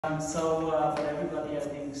But everybody, I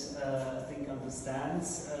think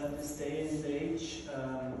understands this day and age.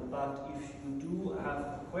 But if you do have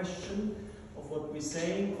a question of what we're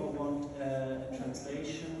saying or want a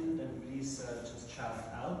translation, then please just shout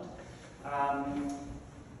out.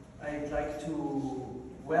 I'd like to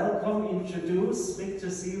introduce Victor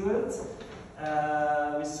Seaward.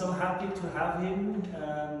 We're so happy to have him.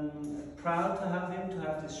 Proud to have him, to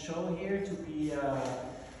have this show here, to be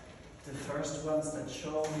the first ones that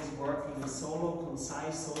show his work in a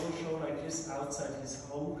concise solo show like this outside his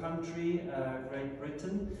home country, Great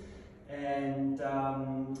Britain, and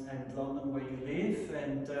London where you live.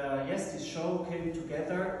 And yes, this show came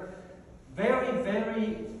together very,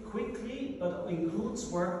 very quickly, but includes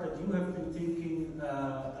work that you have been thinking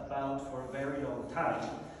about for a very long time.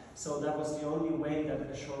 So that was the only way that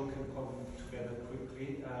a show can come together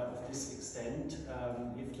quickly of this extent.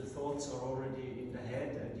 If the thoughts are already in the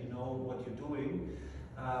head and you know what you're doing,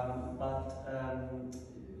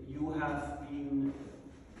 you have been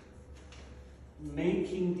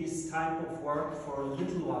making this type of work for a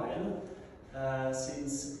little while,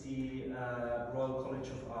 since the Royal College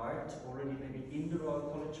of Art, already maybe in the Royal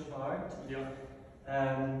College of Art. Yeah.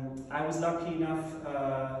 I was lucky enough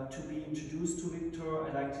to be introduced to Victor.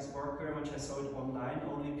 I liked his work very much. I saw it online.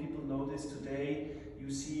 Only people know this today. You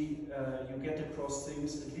see, you get across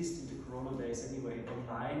things, at least in the Corona days anyway,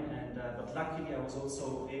 online. But luckily I was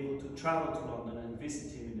also able to travel to London and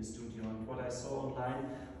visit him in the studio. And what I saw online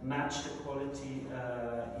matched the quality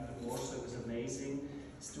even more, so it was amazing.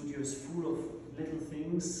 The studio is full of little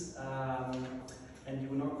things. And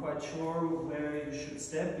you're not quite sure where you should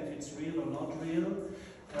step, if it's real or not real,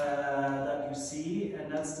 that you see,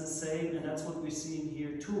 and that's the same, and that's what we see in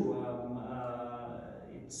here too.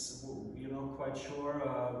 You're not quite sure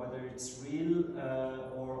whether it's real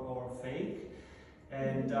or fake,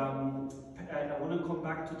 and I want to come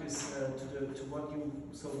back to this, to what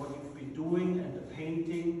you've been doing and the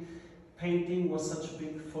painting. Painting was such a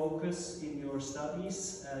big focus in your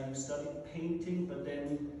studies. You studied painting, but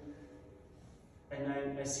then.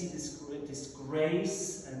 And I see this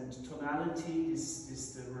grace and tonality,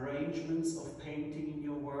 the arrangements of painting in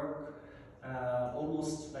your work,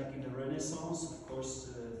 almost like in the Renaissance. Of course,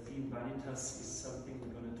 the theme Vanitas is something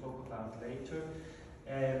we're going to talk about later.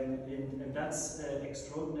 And that's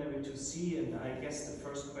extraordinary to see, and I guess the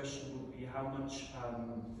first question would be how much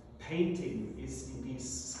painting is in these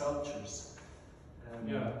sculptures.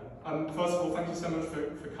 First of all, thank you so much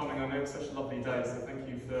for coming. I know it's such a lovely day, so thank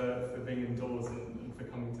you for being indoors and for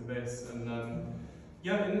coming to this. And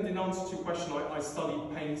in answer to your question, I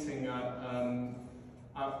studied painting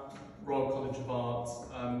at Royal College of Art.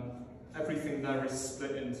 Everything there is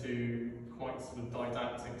split into quite sort of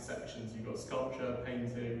didactic sections. You've got sculpture,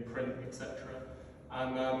 painting, print, etc.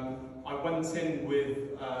 And I went in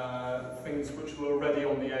with things which were already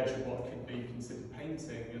on the edge of what could be considered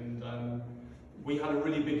painting. And we had a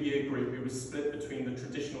really big year group. We were split between the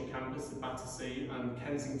traditional campus, the Battersea, and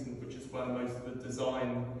Kensington, which is where most of the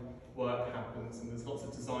design work happens, and there's lots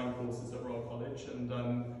of design courses at Royal College. And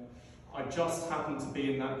I just happened to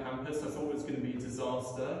be in that campus. I thought it was going to be a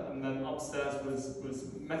disaster. And then upstairs was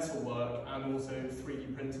metal work and also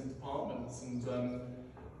 3D printing departments. And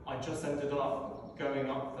I just ended up going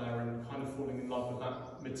up there and kind of falling in love with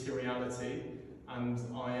that materiality. And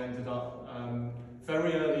I ended up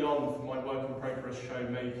very early on for my work in progress show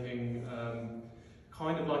making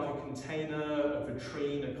kind of like a container, a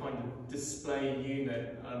vitrine, a kind of display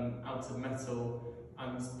unit out of metal,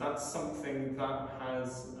 and that's something that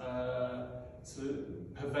has sort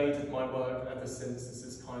of pervaded my work ever since.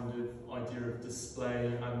 This kind of idea of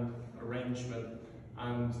display and arrangement.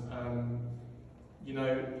 And you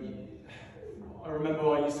know, I remember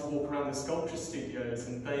I used to walk around the sculpture studios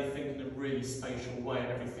and they think in a really spatial way.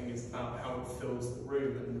 Everything is about how it fills the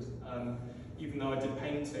room. And even though I did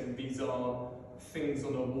painting, these are things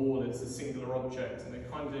on a wall, it's a singular object. And it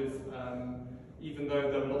kind of, even though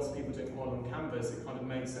there were lots of people doing oil on canvas, it kind of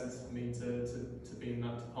made sense for me to be in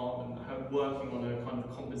that department, working on a kind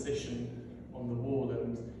of composition on the wall.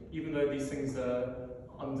 And even though these things are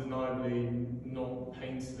undeniably not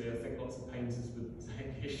painterly, I think lots of painters would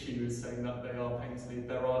take issue with saying that they are painterly.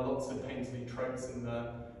 There are lots of painterly tropes in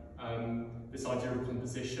there. This idea of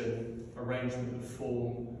composition, arrangement of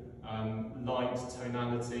form, light,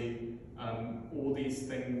 tonality, all these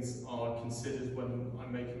things are considered when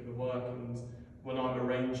I'm making the work, and when I'm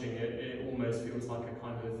arranging it, it almost feels like a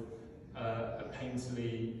kind of a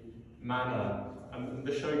painterly manner. And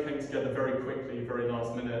the show came together very quickly, very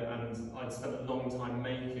last minute, and I'd spent a long time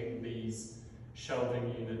making these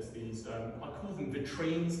shelving units, these, I call them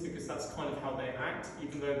vitrines because that's kind of how they act.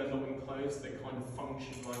 Even though they're not enclosed, they kind of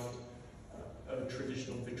function like a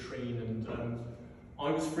traditional vitrine. And I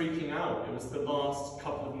was freaking out. It was the last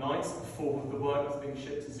couple of nights before the work was being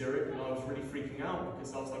shipped to Zurich, and I was really freaking out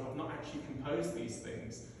because I was like, I've not actually composed these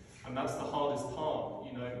things. And that's the hardest part,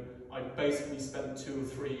 you know. I basically spent 2 or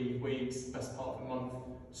 3 weeks, best part of a month,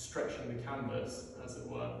 stretching the canvas, as it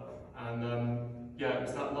were. And yeah, it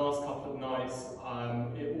was that last couple of nights,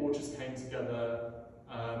 it all just came together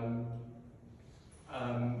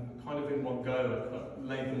kind of in one go. I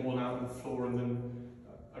laid them all out on the floor and then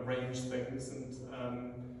arranged things.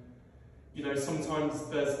 And you know, sometimes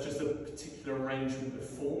there's just a particular arrangement of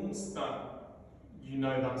forms that you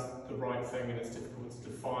know that's the right thing and it's difficult to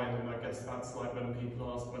define, and I guess that's like when people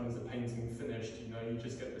ask when is a painting finished, you know, you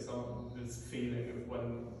just get this feeling of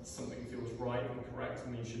when something feels right and correct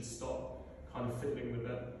and you should stop kind of fiddling with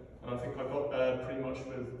it. And I think I got there pretty much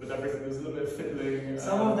with everything. There's a little bit of fiddling.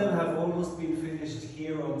 Some of them have almost been finished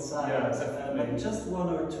here on site, yeah, but just 1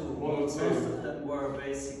 or 2. 1 or 2. Most of them were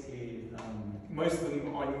basically... most of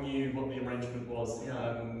them I knew what the arrangement was.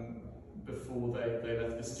 Yeah. Before they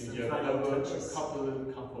left the studio. But there were a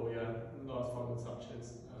couple, yeah, last final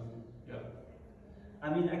touches, yeah.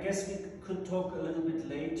 I mean, I guess we could talk a little bit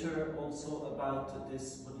later also about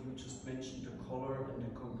this, what you just mentioned, the color and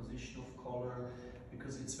the composition of color,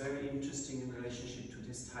 because it's very interesting in relationship to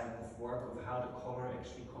this type of work, of how the color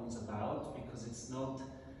actually comes about, because it's not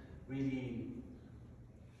really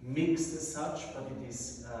mixed as such, but it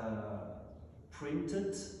is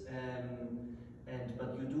printed. But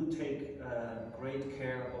you do take great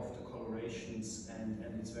care of the colorations, and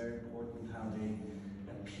it's very important how they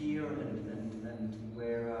appear and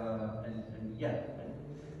where and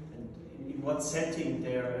in what setting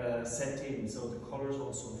they're set in. So the colors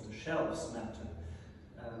also of the shelves matter.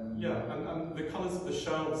 Yeah, and the colours of the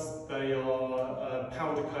shelves, they are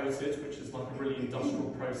powder coated, which is like a really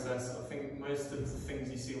industrial process. I think most of the things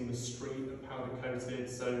you see on the street are powder coated,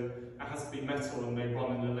 so it has to be metal, and they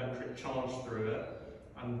run an electric charge through it,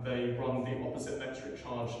 and they run the opposite electric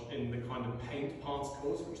charge in the kind of paint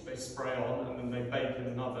particles, which they spray on, and then they bake in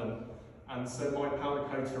an oven. And so my powder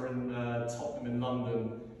coater in Tottenham in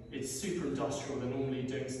London, it's super industrial. They're normally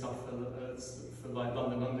doing stuff for like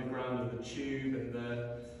London Underground and the Tube, and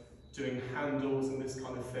they're doing handles and this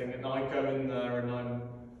kind of thing. And I go in there and I'm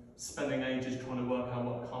spending ages trying to work out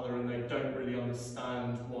what colour, and they don't really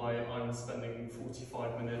understand why I'm spending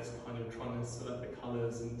 45 minutes kind of trying to select the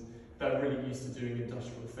colours, and they're really used to doing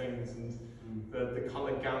industrial things. And the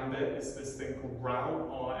colour gambit is this thing called RAL,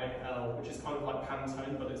 R-A-L, which is kind of like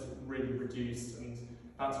Pantone, but it's really reduced, and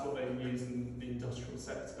that's what they use in the industrial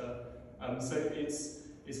sector. So it's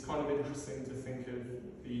kind of interesting to think of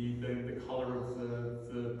the colour of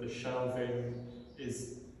the shelving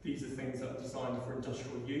is, these are things that are designed for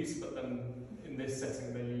industrial use, but then in this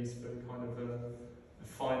setting they're used for kind of a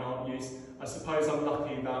fine art use. I suppose I'm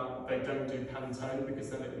lucky that they don't do Pantone, because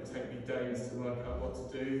then it would take me days to work out what to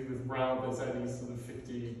do. With RAL there's only sort of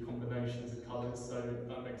 50 combinations of colours, so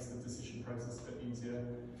that makes the decision process a bit easier.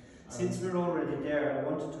 Since we're already there, I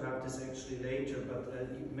wanted to have this actually later, but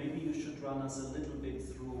maybe you should run us a little bit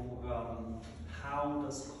through how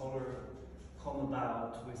does color come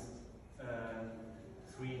about with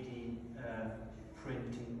 3D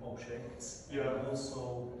printing objects, yeah, and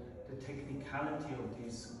also the technicality of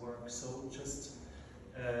these works. So just,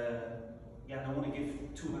 yeah, I don't want to give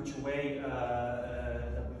too much away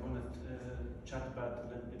that we want to chat about a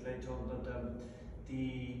little bit later on, but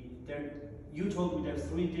you told me there are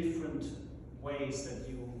 3 different ways that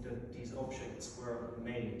these objects were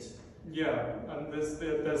made. Yeah, and there's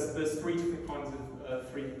 3 different kinds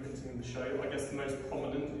of 3D printing in the show. I guess the most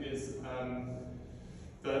prominent is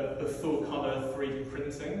the full colour 3D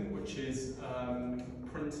printing, which is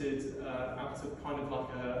printed out of kind of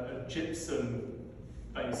like a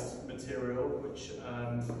gypsum-based material, which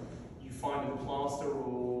you find in plaster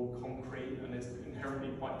or concrete, and it's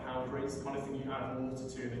inherently quite powdery. It's the kind of thing you add water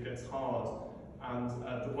to and it gets hard. And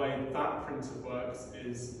the way that printer works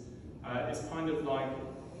is it's kind of like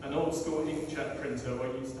an old school inkjet printer I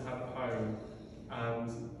used to have at home,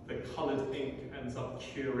 and the coloured ink ends up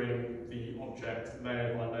curing the object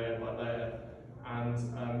layer by layer by layer. And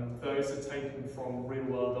those are taken from real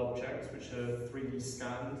world objects which are 3D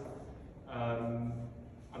scanned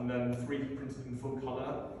and then 3D printed in full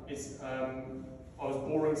colour. It's I was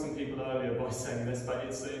boring some people earlier by saying this, but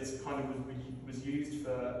it's kind of was used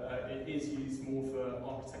for it is used more for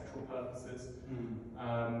architectural purposes,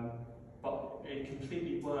 but it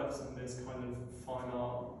completely works in this kind of fine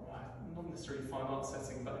art, not necessarily fine art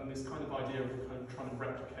setting, but in this kind of idea of kind of trying to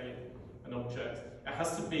replicate an an object. It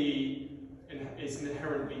has to be, it's an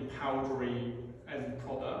inherently powdery end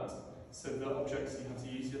product, so the objects you have to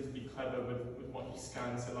use, you have to be clever with what you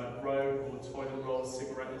scan. So like rope or toilet roll,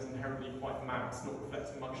 cigarette is inherently quite matte, not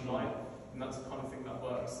reflecting much light, and that's the kind of thing that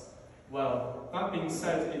works well. That being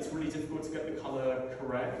said, it's really difficult to get the colour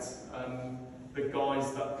correct. The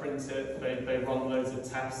guys that print it, they run loads of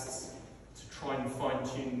tests to try and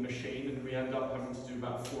fine-tune the machine, and we end up having to do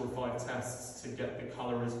about 4 or 5 tests to get the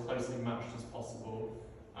colour as closely matched as possible.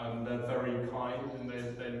 They're very kind, and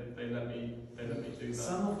they let me do that.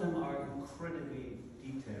 Some of them are incredibly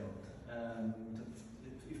detailed.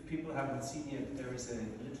 If people haven't seen it, there is a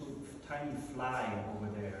little tiny fly over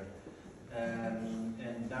there,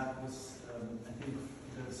 and that was, I think,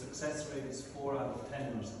 the success rate is 4 out of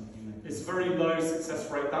 10 or something like that. It's very low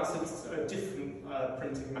success rate. That's a different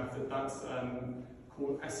printing method. That's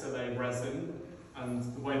called SLA resin, and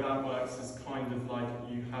the way that works is kind of like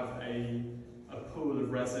you have a pool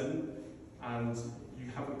of resin, and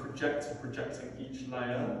you have a projector projecting each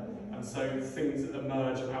layer, and so things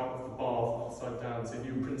emerge out of the bath upside down. So if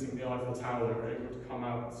you were printing the Eiffel Tower, it would come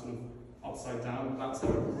out sort of upside down. That's a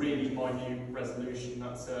really minute resolution.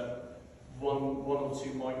 That's at 1 or 2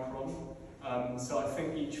 micron. So I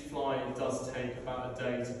think each fly does take about a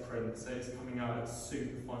day to print, so it's coming out at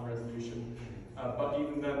super fine resolution. But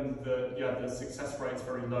even then, the success rate is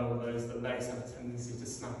very low on those. The legs have a tendency to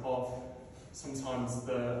snap off. Sometimes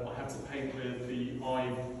I have to paint with the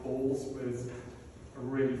eyeballs with a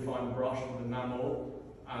really fine brush with enamel,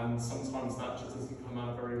 and sometimes that just doesn't come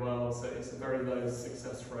out very well. So it's a very low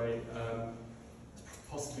success rate. It's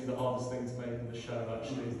possibly the hardest thing to make in the show,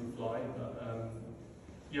 actually, is the fly. But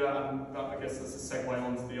yeah, and I guess that's a segue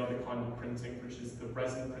on to the other kind of printing, which is the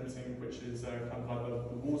resin printing, which is kind of like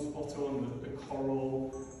the water bottle and the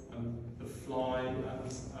coral and the fly.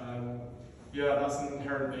 And yeah, that's an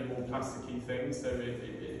inherently more plasticky thing, so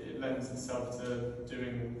it lends itself to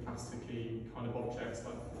doing plasticky kind of objects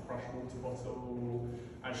like the brush water bottle,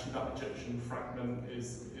 or actually that ejection fragment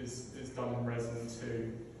is done in resin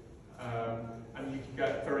too. And you can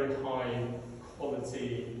get very high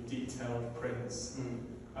quality detailed prints.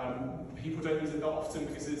 People don't use it that often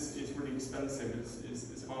because it's really expensive.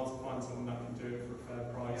 It's hard to find someone that can do it for a fair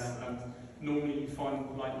price. Yeah. And normally you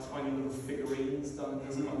find like tiny little figurines done in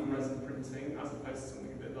this kind of resin printing as opposed to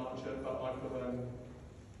something a bit larger. But I've got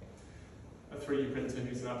a 3D printer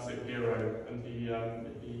who's an absolute hero, and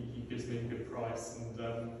he gives me a good price.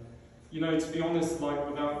 And you know, to be honest, like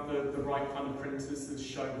without the right kind of printers, this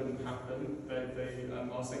show wouldn't happen.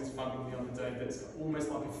 I was saying to Fabian the other day that it's almost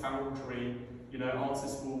like a foundry. You know,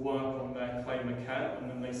 artists will work on their clay maquette and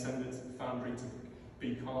then they send it to the foundry to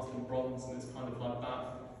be cast in bronze, and it's kind of like that.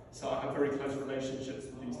 So I have very close relationships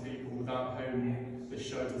with these people without whom this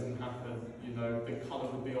show doesn't happen. You know, the colour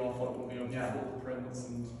would be off, I wouldn't be able to afford the prints,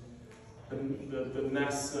 and the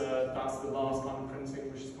NES, that's the last kind of printing,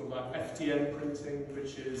 which is called like FDM printing,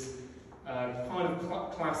 which is kind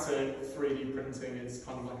of classic 3D printing. It's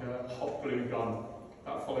kind of like a hot glue gun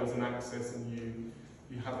that follows an axis, and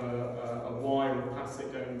you have a wire of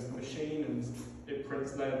plastic going into the machine, and it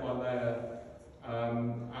prints layer by layer.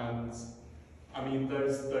 And I mean,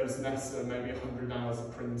 those nests are maybe 100 hours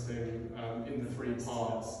of printing in the 3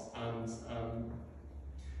 parts, and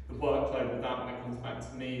the workload with that when it comes back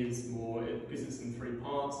to me is more, because it's in 3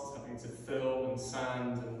 parts, it's having to fill and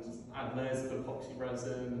sand and add layers of epoxy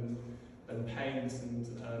resin and paint, and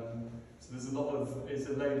so there's a lot of, it's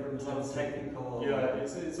a labour intensive. Technical. Yeah,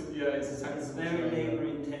 it's a technical. It's very labour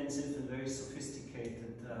intensive and very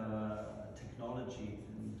sophisticated technology.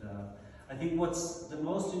 And I think what's the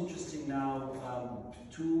most interesting now,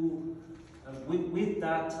 with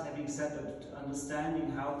that, having said that,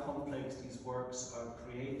 understanding how complex these works are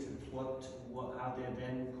created, how they're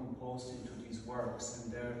then composed into these works,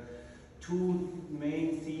 and there are 2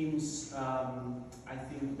 main themes I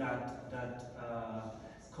think that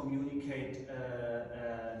communicate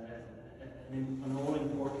an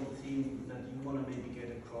all-important theme that you want to maybe get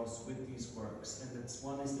across with these works, and that's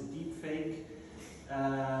one is the deepfake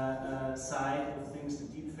side of things, the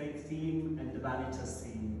deepfake theme and the vanitas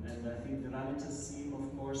theme. And I think the vanitas theme,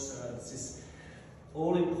 of course, this is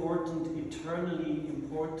all-important, eternally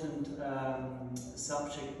important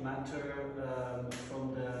subject matter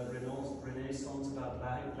from the Renaissance about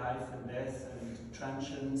life and death and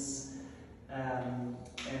transience.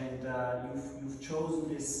 You've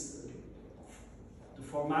chosen this, the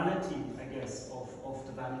formality, I guess, of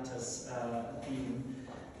the vanitas theme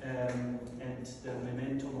and the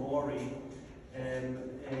memento mori.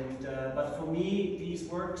 But for me, these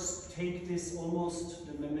works take this almost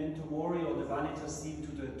the memento mori or the vanitas theme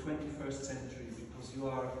to the 21st century, because you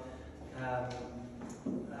are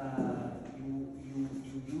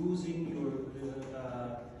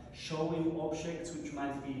showing objects which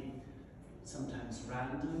might be sometimes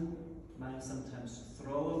random, might sometimes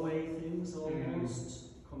throwaway things almost,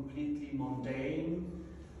 completely mundane,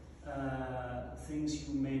 things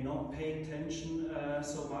you may not pay attention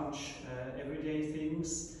so much, everyday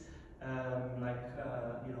things, like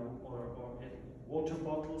you know, or water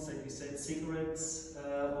bottles, like you said, cigarettes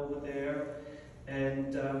over there,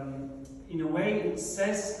 and in a way it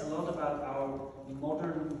says a lot about our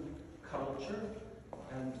modern culture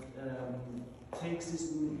and takes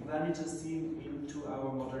this vanitas theme into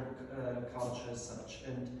our modern culture as such.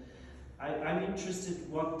 And I'm interested,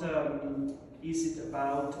 what is it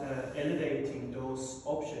about elevating those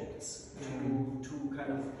objects to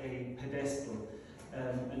kind of a pedestal,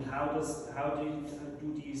 and how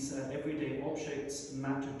do these everyday objects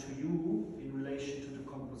matter to you in relation to the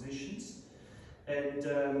compositions, and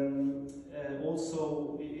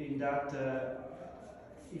also in that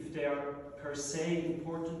if they are per se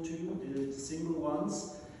important to you, the single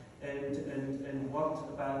ones, and what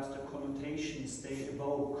about the connotations they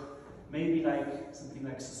evoke? Maybe like something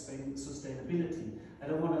like sustainability. I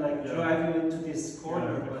don't want to like drive you into this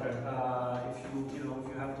corner, but if you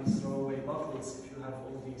have these throwaway bottles, if you have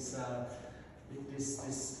all these,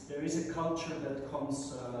 there is a culture that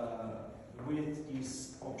comes with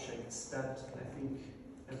these objects that I think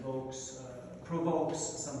provokes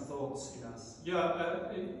some thoughts in us. Yeah,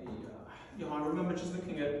 I remember just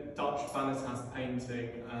looking at Dutch vanitas painting,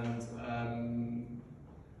 and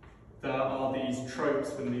there are these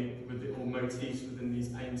tropes or motifs within these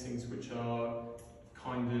paintings which are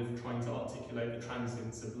kind of trying to articulate the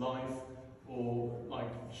transience of life, or like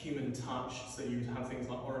human touch. So you'd have things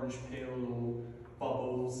like orange peel or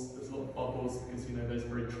bubbles. There's a lot of bubbles because those are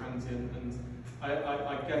very transient. And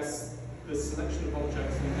I guess the selection of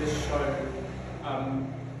objects in this show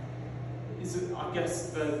I guess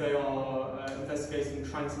that they are investigating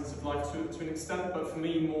transience of life to an extent, but for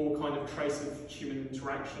me more kind of trace of human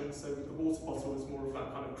interaction. So the water bottle is more of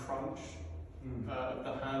that kind of crunch of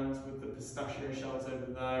the hand with the pistachio shells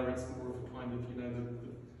over there. It's more of a kind of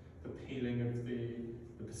the peeling of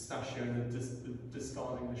the pistachio and the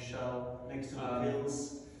discarding the shell. Next to the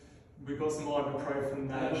pills. We've got some ibuprofen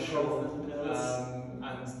there,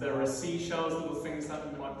 and there are seashells, little things that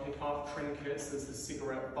you might pick up, trinkets. There's the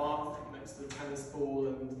cigarette butt next to the tennis ball,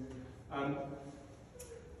 and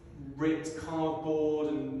ripped cardboard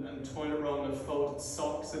and toilet roll and folded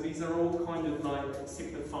socks. So these are all kind of like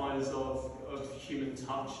signifiers of human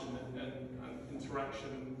touch and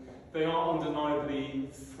interaction. They are undeniably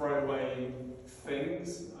throwaway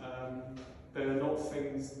things. They are not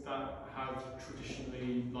things that have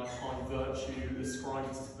traditionally like high virtue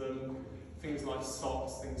ascribed to them. Things like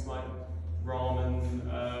socks, things like ramen,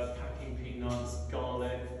 packing peanuts,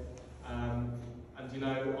 garlic, and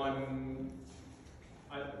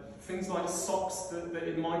things like socks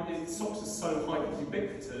socks are so highly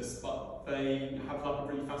ubiquitous, but they have like a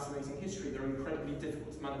really fascinating history. They're incredibly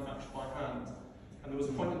difficult to manufacture by hand, and there was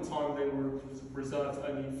a point in time they were reserved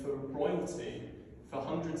only for royalty. For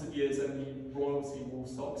hundreds of years, only royalty wore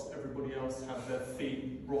socks. Everybody else had their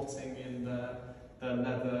feet rotting in their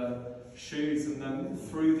leather shoes. And then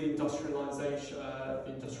through the industrialization,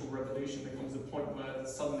 the Industrial Revolution, there comes a point where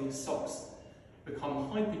suddenly socks become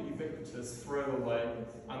hyper ubiquitous, throwaway.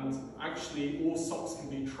 And actually, all socks can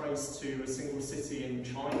be traced to a single city in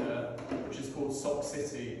China, which is called Sock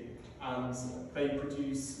City. And they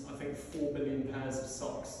produce, I think, 4 billion pairs of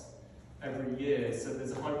socks every year, so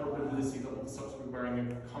there's a high probability that all the socks we're wearing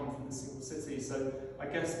have come from the single city. So I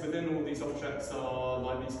guess within all these objects are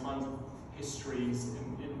like these kinds of histories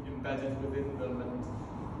embedded within them,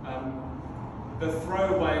 and the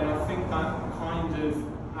throwaway, and I think that kind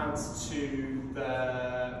of adds to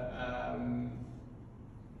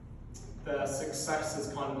their success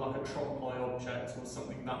as kind of like a trompe-l'oeil object, or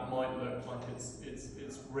something that might look like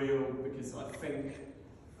it's real, because I think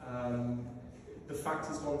the fact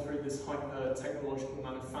has gone through this hyper-technological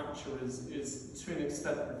manufacture is to an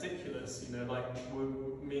extent ridiculous. Like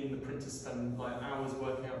me and the printer spend like hours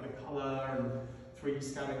working out the colour and 3D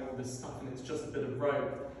scanning all this stuff, and it's just a bit of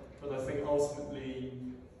rope. But I think ultimately,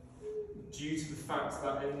 due to the fact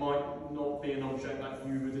that it might not be an object that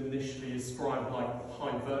you would initially ascribe like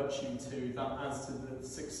high virtue to, that adds to the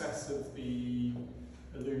success of the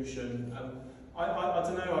illusion. And I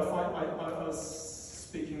don't know, I was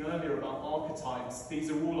speaking earlier about archetypes.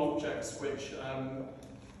 These are all objects which are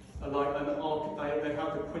like they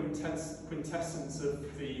have the quintessence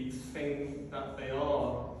of the thing that they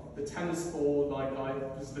are. The tennis ball, like I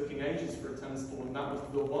was looking ages for a tennis ball, and that was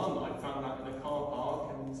the one. I found that in a car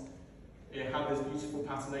park, and It had this beautiful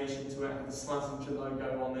patination to it, had the Slazenger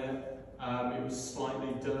logo on it. It was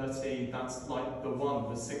slightly dirty. That's like the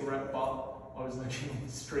one, the cigarette butt. I was looking on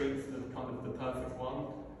the street for the kind of the perfect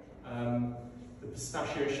one. The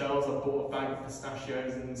pistachio shells, I bought a bag of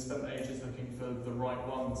pistachios and spent ages looking for the right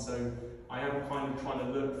one. So I am kind of trying to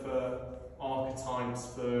look for archetypes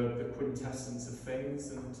for the quintessence of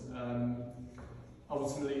things, and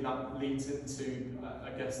ultimately that leads into, I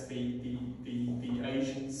guess, the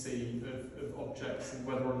agency of objects and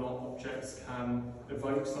whether or not objects can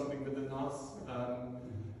evoke something within us.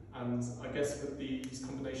 And I guess with these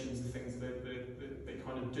combinations of things that they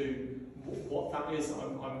kind of do, what that is,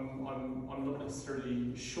 I'm not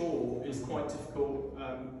necessarily sure. It's quite difficult.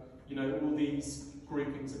 You know, all these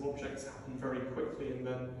groupings of objects happen very quickly, and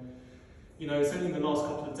then, you know, it's only in the last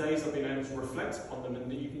couple of days I've been able to reflect upon them,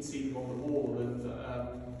 and you can see them on the wall. And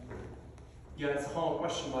yeah, it's a hard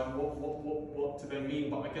question. Like, what do they mean?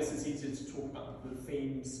 But I guess it's easier to talk about the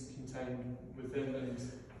themes contained within. And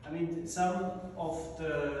I mean, some of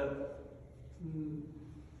the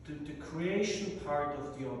creation part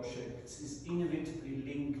of the objects is inevitably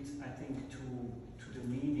linked, I think, to the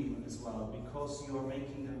meaning as well, because you are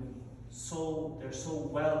making them they're so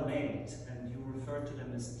well made, and you refer to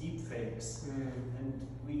them as deep fakes. And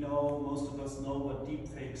we know, most of us know what deep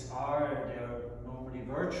fakes are. They're normally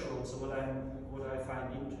virtual. So what I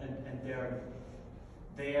find and they're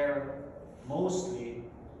there mostly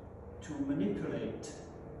to manipulate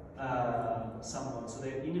someone. So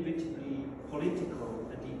they're inevitably political,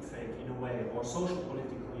 a deep fake in a way, or social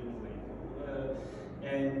political in a way.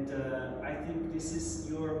 I think this is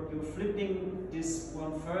you're flipping this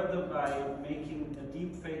one further by making a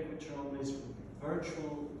deep fake which normally is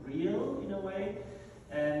virtual real in a way.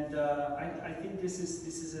 And I think this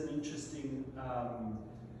is an interesting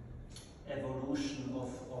evolution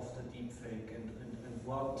of the deep fake and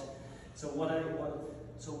what. So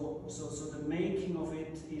the making of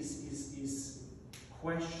it is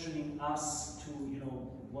questioning us to, you know,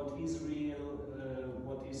 what is real,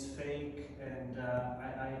 what is fake, and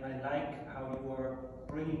I like how you are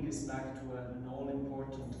bringing this back to an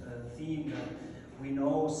all-important theme that we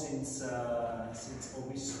know since, or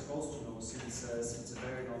we're supposed to know since a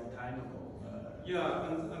very long time ago. Yeah,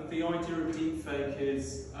 and the idea of deepfake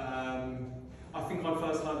is, I think I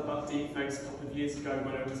first heard about deepfakes a couple of years ago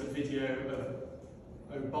when it was a video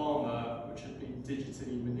of Obama, which had been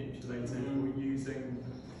digitally manipulated using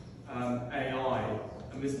AI,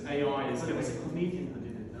 and this AI is. But it was a comedian who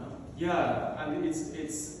did it, no? Yeah, and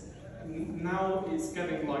it's now it's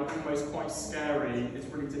getting like almost quite scary. It's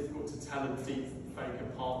really difficult to tell a deep fake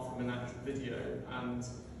apart from an actual video, and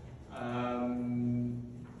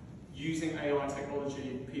using AI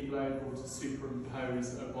technology, people are able to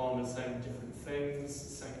superimpose Obama saying different things,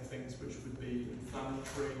 saying things which would be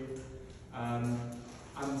inflammatory.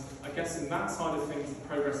 And I guess in that side of things, the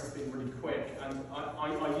progress has been really quick. And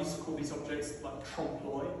I used to call these objects like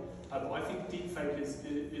trompe-l'oeil, but I think deepfake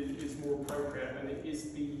is more appropriate, and it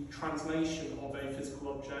is the translation of a physical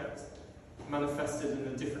object manifested in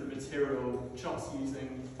a different material just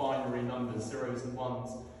using binary numbers, zeros and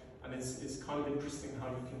ones. And it's kind of interesting how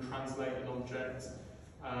you can translate an object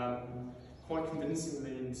quite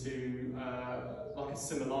convincingly into like a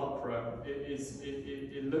simulacra.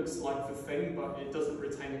 It looks like the thing, but it doesn't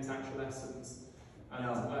retain its actual essence. And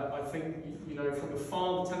I think, you know, from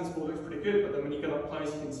afar the tennis ball looks pretty good, but then when you get up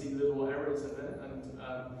close, you can see little errors in it. And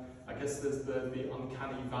I guess there's the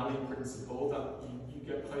uncanny valley principle that you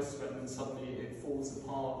get close to it and then suddenly it falls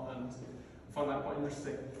apart. And I find that quite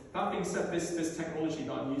interesting. That being said, this technology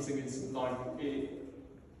that I'm using is like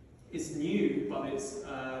it's new, but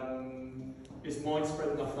it's widespread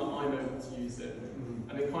enough that I'm able to use it,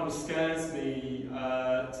 and it kind of scares me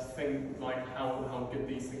to think like how good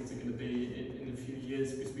these things are going to be in a few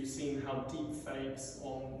years, because we've seen how deep fakes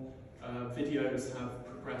on videos have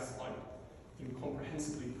progressed like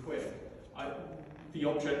incomprehensibly quick. The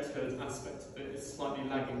objecthood aspect of it is slightly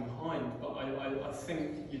lagging behind, but I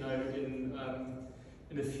think, you know,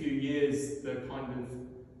 in a few years the kind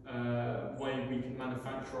of way we can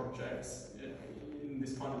manufacture objects in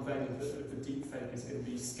this kind of vein of the deep fake is going to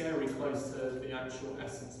be scary close to the actual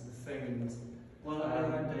essence of the thing. And well, I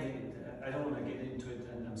don't want to get into it,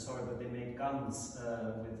 and I'm sorry, but they make guns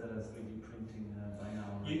with 3D printing by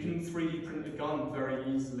now. You can 3D print a gun very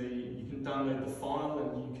easily. You can download the file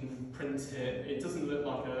and you can print it. It doesn't look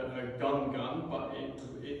like a gun, but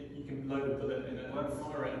you can load a bullet in it and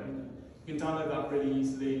fire it. And you can download that really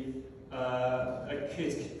easily. A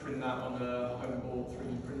kid could print that on a home-bought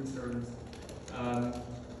 3D printer, and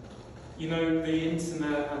you know, the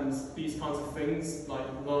internet and these kinds of things like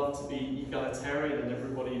love to be egalitarian and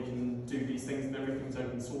everybody can do these things, and everything's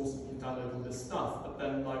open source, and you can download all this stuff. But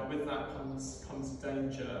then, like, with that comes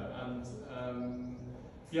danger, and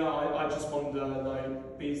yeah, I just wonder,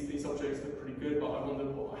 like, these objects look pretty good, but I wonder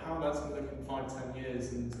how that's going to look in 5, 10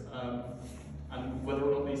 years, and whether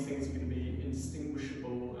or not these things are going to be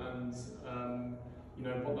indistinguishable, and you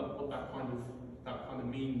know, what that kind of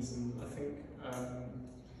means. And I think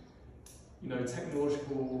you know,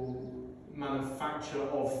 technological manufacture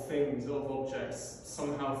of things, of objects,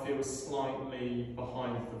 somehow feels slightly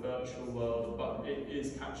behind the virtual world, but it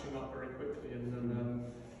is catching up very quickly. And then,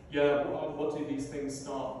 yeah, what do these things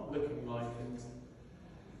start looking like? And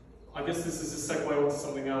I guess this is a segue onto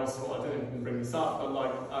something else, or I don't even bring this up, but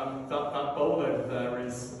like that bowl over there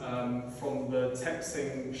is from the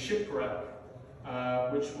Texing shipwreck,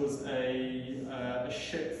 which was a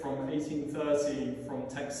ship from 1830 from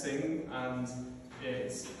Texing, and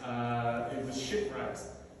it was shipwrecked,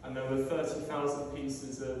 and there were 30,000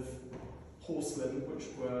 pieces of porcelain which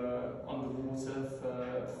were underwater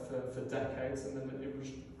for decades, and then it was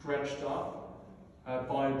dredged up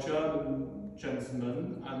by a German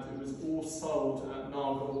gentleman, and it was all sold at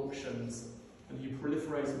Naga auctions, and he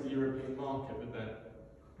proliferated the European market with it.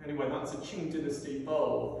 Anyway, that's a Qing dynasty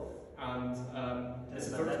bowl. And that's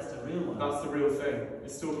the real one. That's the real thing.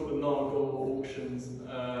 It's still got the Naga auctions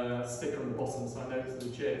sticker on the bottom, so I know it's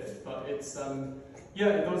legit. But it's yeah,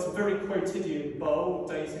 it was a very quotidian bowl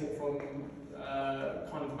dating from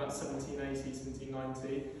kind of about 1780,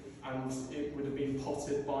 1790, and it would have been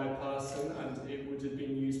potted by a person, and it would have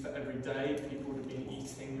been used for every day. People would have been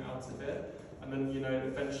eating out of it, and then, you know,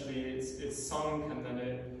 eventually it's sunk, and then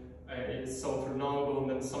it's sold through Naga, and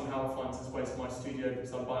then somehow finds its way to my studio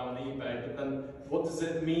because I buy it on eBay. But then, what does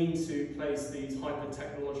it mean to place these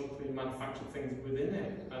hyper-technologically manufactured things within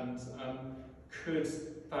it? And could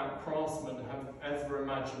that craftsman have ever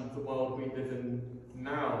imagined the world we live in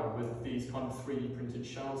now with these kind of 3D printed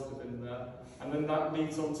shells within there? And then that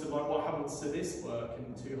leads on to, like, what happens to this work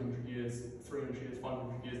in 200 years, 300 years,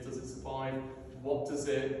 500 years? Does it survive? What does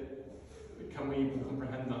it? Can we even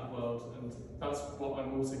comprehend that world? And that's what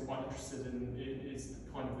I'm also quite interested in, is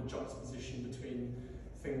kind of the juxtaposition between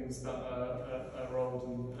things that are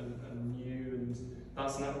old and new. And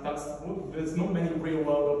there's not many real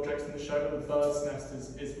world objects in the show, but the bird's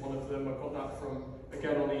nest is one of them. I got that from,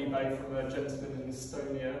 again, on eBay from a gentleman in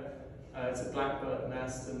Estonia. It's a blackbird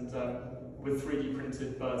nest, and with 3D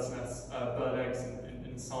printed bird's nests, bird eggs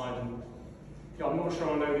inside. And yeah, I'm not sure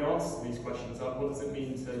I know the answers to these questions. What does it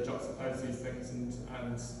mean to juxtapose these things,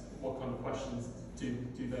 and what kind of questions do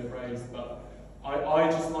they raise? But I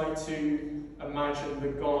just like to imagine the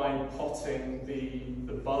guy potting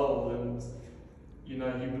the bowl, and, you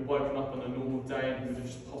know, he would have woken up on a normal day and he would have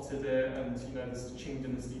just potted it, and, you know, this is Qing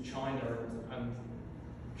dynasty China, and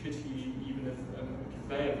could he even have, could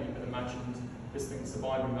they have even imagined this thing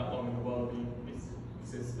surviving that long in the world we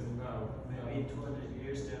exist in now? Maybe in 200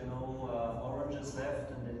 years there are no oranges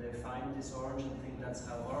left, and then they find this orange and think that's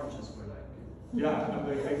how oranges were like. Yeah, and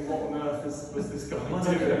they think, what on earth was this guy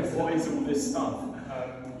doing? What is all this stuff?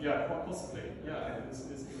 Yeah, quite possibly. Yeah, it's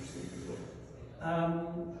interesting.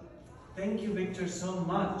 Thank you, Victor, so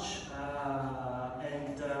much.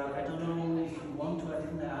 And I don't know if you want to. I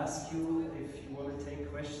didn't ask you if you want to take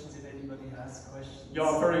questions. If anybody has questions. Yeah,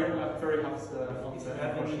 I'm very happy to answer any questions. I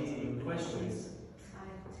have 2 questions.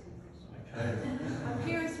 Okay. I'm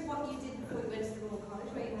curious what you did before you went to the Royal College,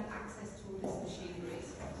 where you had access to all this machinery.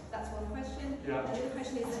 That's one question. Yeah. And the other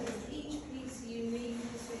question is each piece unique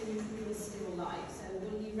to your still life? So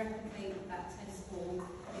will you replicate that tennis ball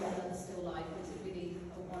in another still life, or is it really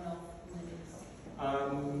a one-off?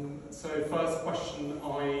 So first question,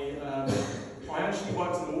 I actually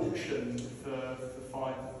worked at an auction for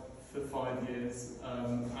 5 years,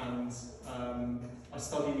 and I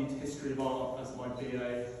studied history of art as my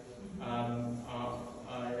BA. I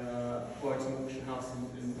worked in an auction house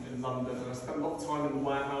in London, and I spent a lot of time in the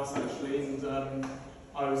warehouse actually, and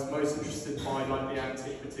I was most interested by, like, the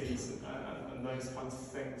antiquities and those kinds of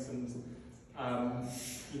things. And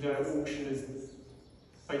you know, auction is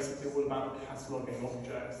basically all about cataloguing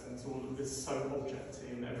objects, and it's all of this so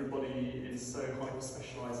objecty, and everybody is so hyper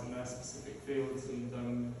specialised in their specific fields.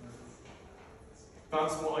 And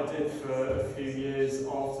that's what I did for a few years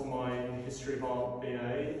after my history of art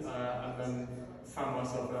BA, and then found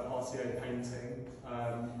myself at RCA painting.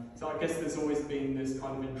 So I guess there's always been this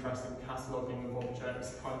kind of interest in cataloguing of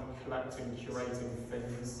objects, kind of collecting, curating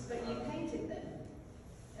things. But you painted them?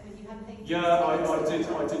 I mean, you had paintings? Yeah,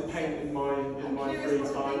 I did paint in my free time. What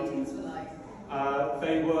the paintings were like?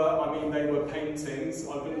 They were paintings. I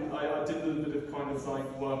did a little bit of kind of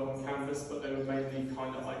like work on canvas, but they were mainly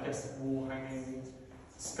kind of, I guess, wall hanging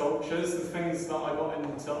sculptures. The things that I got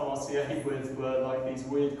into RCA with were like these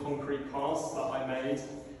weird concrete casts that I made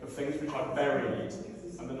of things which I buried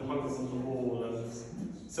and then hung them on the wall. And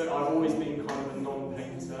so I've always been kind of a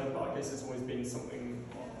non-painter, but I guess it's always been something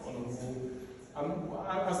on a wall.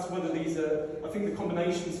 As to whether these are, I think the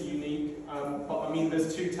combinations are unique, but I mean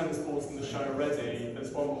there's two tennis balls in the show already.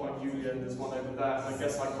 There's one behind Julia and there's one over there, and I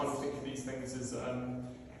guess I kind of think of these things as,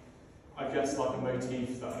 I guess like a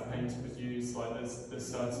motif that a painter would use, like there's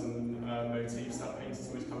certain motifs that painters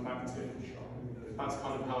always come back to. That's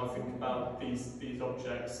kind of how I think about these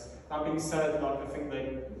objects. That being said, like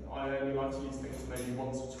I only like to use things maybe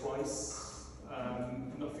once or twice,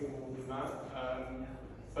 nothing more than that.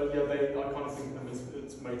 But yeah, I kind of think of them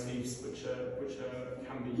as motifs which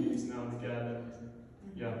can be used now and again. And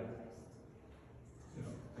yeah,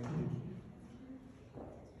 thank you.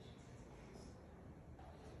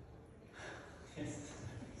 Yes.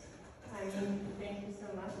 I mean, thank you so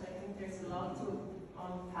much. I think there's a lot to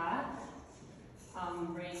unpack,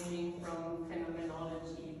 ranging from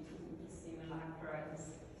phenomenology to simulacrum,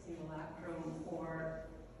 or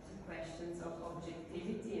to questions of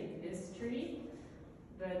objectivity and history.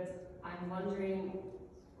 But I'm wondering,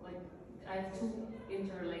 like, I have two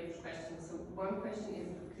interrelated questions. So one question is,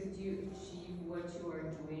 could you achieve what you are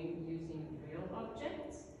doing using real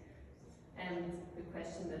objects? And the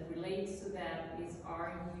question that relates to that is,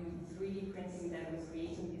 are you 3D printing them and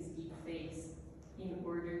creating this deep face in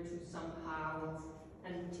order to somehow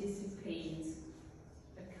anticipate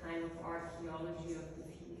a kind of archaeology of the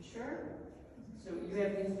future? So you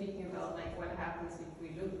have been speaking about like what happens if we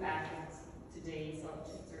look back at today's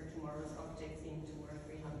objects or tomorrow's objects in 200 or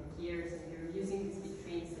 300 years, and you're using these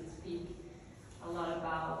vitrines that speak a lot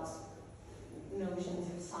about notions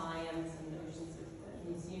of science and notions of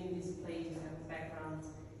museum displays. You have a background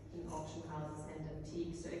in auction houses and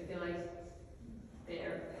antiques, so I feel like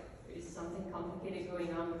there is something complicated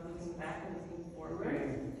going on with looking back and looking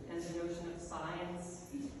forward, and the notion of science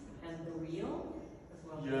and the real as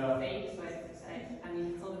well as the fake. So I mean,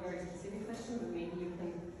 it's not a very specific question, but maybe you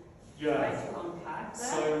can try to unpack that.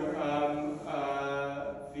 So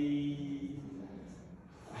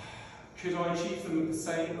could I achieve them the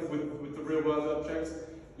same with the real world objects?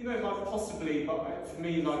 You know, like possibly, but for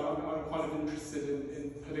me, like I'm kind of interested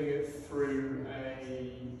in putting it through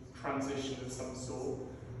a transition of some sort.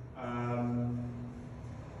 I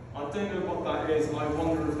don't know what that is, and I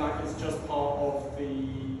wonder if that is just part of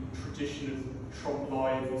the tradition of Trompe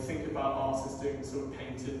l'oeil. If you think about artists doing sort of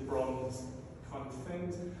painted bronze kind of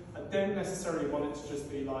things, I don't necessarily want it to just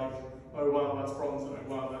be like, oh wow, that's bronze, oh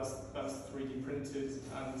wow, that's 3D printed,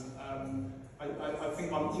 and I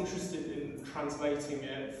think I'm interested in translating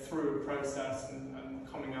it through a process and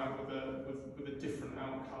coming out with a different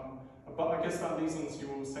outcome. But I guess that leads on to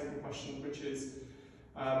your second question, which is,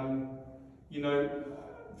 you know,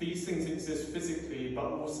 these things exist physically, but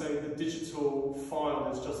also the digital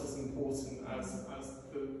file is just as important as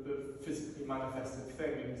the physically manifested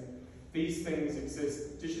thing. And these things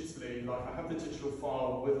exist digitally. Like I have the digital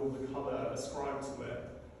file with all the colour ascribed to it,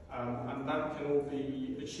 and that can all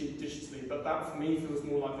be achieved digitally. But that for me feels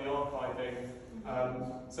more like the archiving.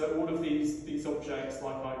 So all of these objects,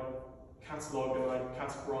 like I catalogue and I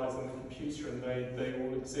categorise on the computer, and they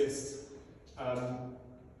all exist.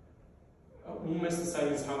 Almost the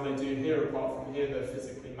same as how they do here, apart from here they're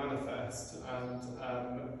physically manifest, and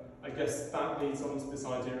I guess that leads on to this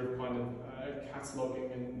idea of kind of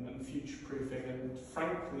cataloguing and future-proofing, and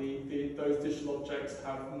frankly those digital objects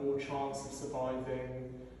have more chance of surviving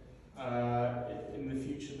in the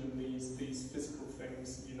future than these physical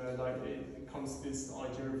things. You know, like it comes to this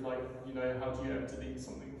idea of like, you know, how do you ever delete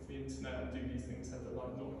something off the internet, and do these things ever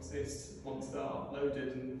like not exist once they're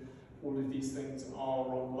uploaded? And all of these things are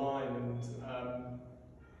online, and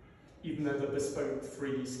even though they're bespoke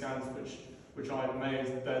 3D scans which I've made,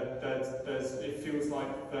 it feels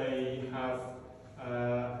like they have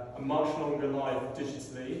a much longer life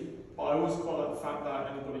digitally. But I always quite like the fact that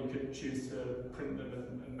anybody could choose to print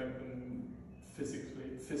them and make them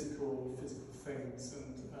physical things.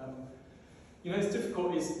 And you know, it's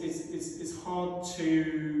difficult. It's hard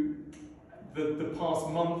to. The past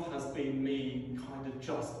month has been me kind of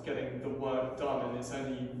just getting the work done, and it's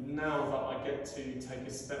only now that I get to take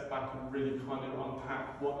a step back and really kind of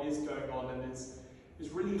unpack what is going on, and it's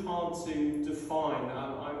really hard to define, and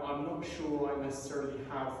I'm not sure I necessarily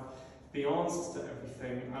have the answers to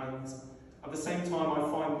everything, and at the same time I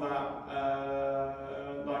find that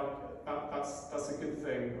that's a good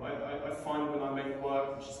thing. I find when I make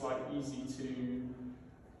work which is like easy to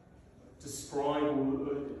describe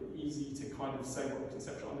or easy to kind of say what the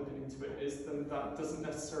conceptual underpinning to it is, then that doesn't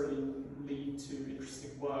necessarily lead to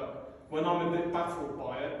interesting work. When I'm a bit baffled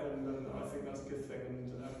by it, then I think that's a good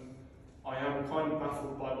thing. And I am kind of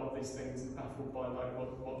baffled by a lot of these things, and baffled by like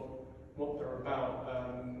what they're about.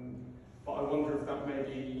 But I wonder if that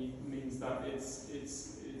maybe means that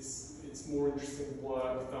it's more interesting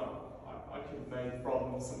work that I could have made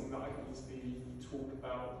rather than something that I can easily talk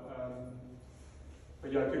about.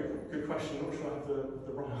 But yeah, good question. I'm not sure I have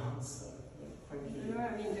the right answer. Thank you. No,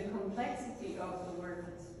 I mean, the complexity of the work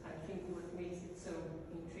is, I think, what makes it so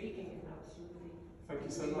intriguing and absolutely. Thank you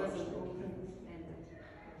so much. It wasn't open-ended.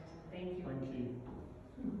 Thank you. Thank you.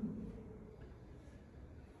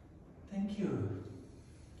 Thank you.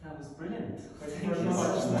 That was brilliant. Thank you very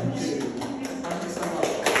much. Thank you. Thank you so much.